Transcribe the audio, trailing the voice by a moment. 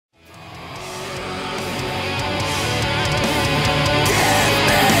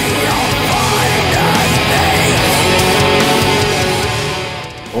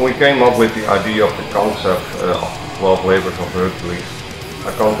came up with the idea of the concept of 12 Labors of Hercules,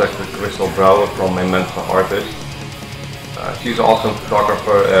 I contacted Crystal Brouwer from Mental Artist. She's an awesome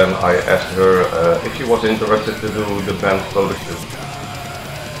photographer, and I asked her if she was interested to do the band photo shoot.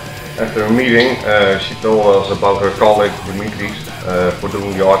 After a meeting, she told us about her colleague Dimitris for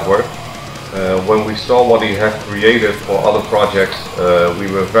doing the artwork. When we saw what he had created for other projects, we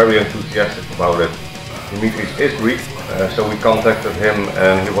were very enthusiastic about it. Dimitris is Greek, so we contacted him,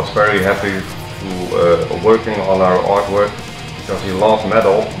 and he was very happy to working on our artwork because he loves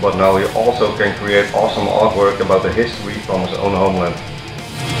metal, but now he also can create awesome artwork about the history from his own homeland.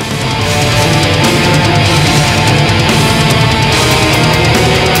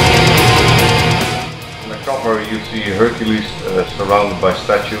 You see Hercules surrounded by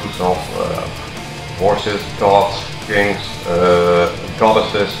statues of horses, gods, kings,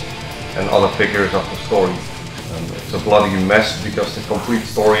 goddesses and other figures of the story. It's a bloody mess because the complete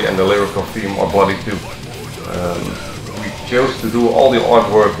story and the lyrical theme are bloody too. We chose to do all the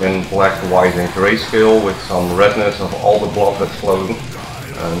artwork in black, white and grayscale with some redness of all the blood that's flowing.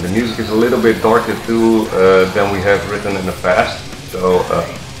 The music is a little bit darker too than we have written in the past. So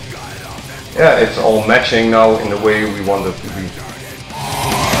yeah, it's all matching now in the way we want it to be.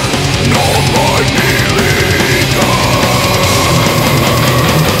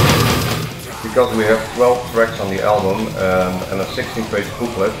 Because we have 12 tracks on the album and a 16-page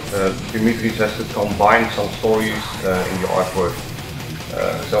booklet, Dimitris has to combine some stories in the artwork.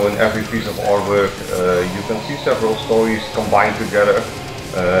 So in every piece of artwork you can see several stories combined together.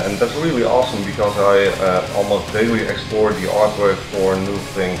 And that's really awesome because I almost daily explore the artwork for new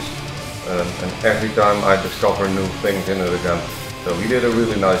things. And every time I discover new things in it again. So he did a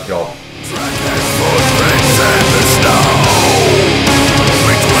really nice job.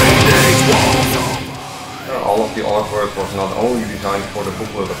 All of the artwork was not only designed for the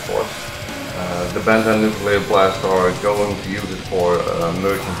booklet, of course. The band and Nuclear Blast are going to use it for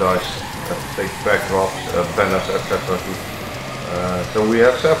merchandise, stage backdrops, banners, etc. So we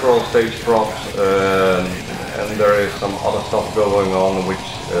have several stage props and there is some other stuff going on which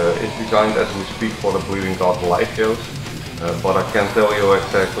is designed as we speak for the Bleeding God live shows, but I can't tell you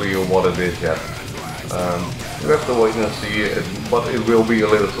exactly what it is yet. You have to wait and see it, but it will be a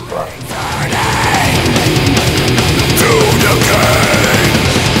little surprise.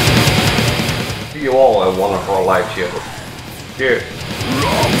 See you all at one of our live shows. Cheers!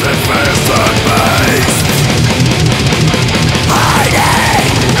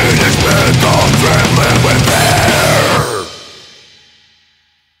 Hiding in this mental trembling within.